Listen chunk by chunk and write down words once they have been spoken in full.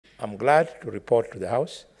I'm glad to report to the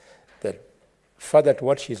House that further to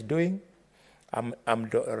what she's doing, I'm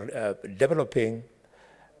developing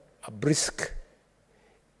a brisk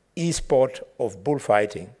e-sport of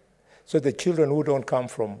bullfighting, so the children who don't come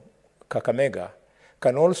from Kakamega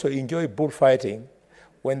can also enjoy bullfighting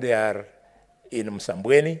when they are in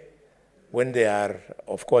Msambweni, when they are,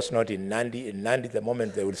 of course, not in Nandi. In Nandi, the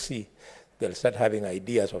moment they will see, they'll start having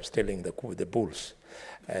ideas of stealing the bulls.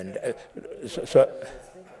 And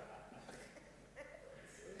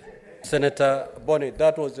Senator Boni,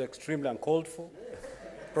 that was extremely uncalled for.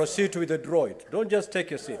 Proceed with the droid. Don't just take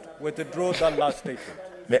your seat. Withdraw that last statement.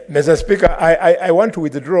 Mr. Speaker, I want to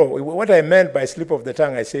withdraw. What I meant by slip of the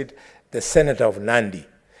tongue, I said the senator of Nandi.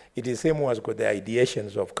 It is him who has got the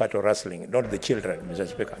ideations of cattle rustling, not the children, Mr.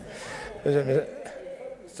 Speaker.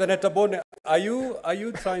 Senator Boni, are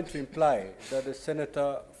you trying to imply that the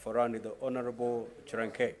Senator for Rani, the Honorable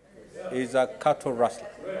Cherargei, is a cattle rustler?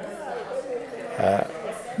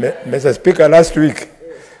 Mr. Speaker, last week,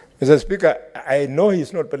 Mr. Speaker, I know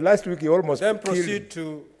he's not, but last week he almost Then proceed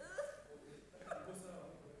to...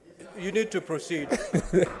 You need to proceed.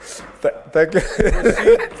 Thank you.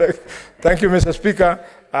 Thank you, Mr. Speaker.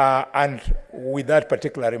 And with that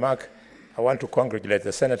particular remark, I want to congratulate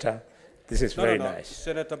the Senator. This is very nice.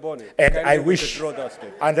 Senator Boni, and I wish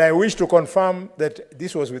to confirm that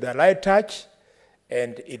this was with a light touch,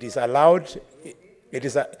 and it is allowed. It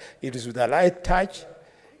is with a light touch.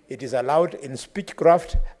 It is allowed in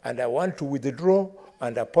speechcraft, and I want to withdraw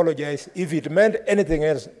and apologize if it meant anything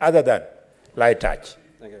else other than light touch.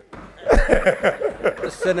 Thank you.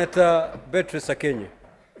 Senator Beatrice Akenye.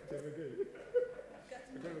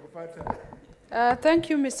 Thank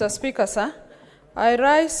you, Mr. Speaker, sir. I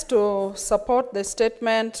rise to support the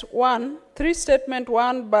statement one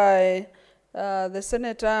by the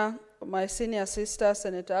Senator, my senior sister,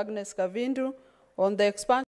 Senator Agnes Kavindu, on the expansion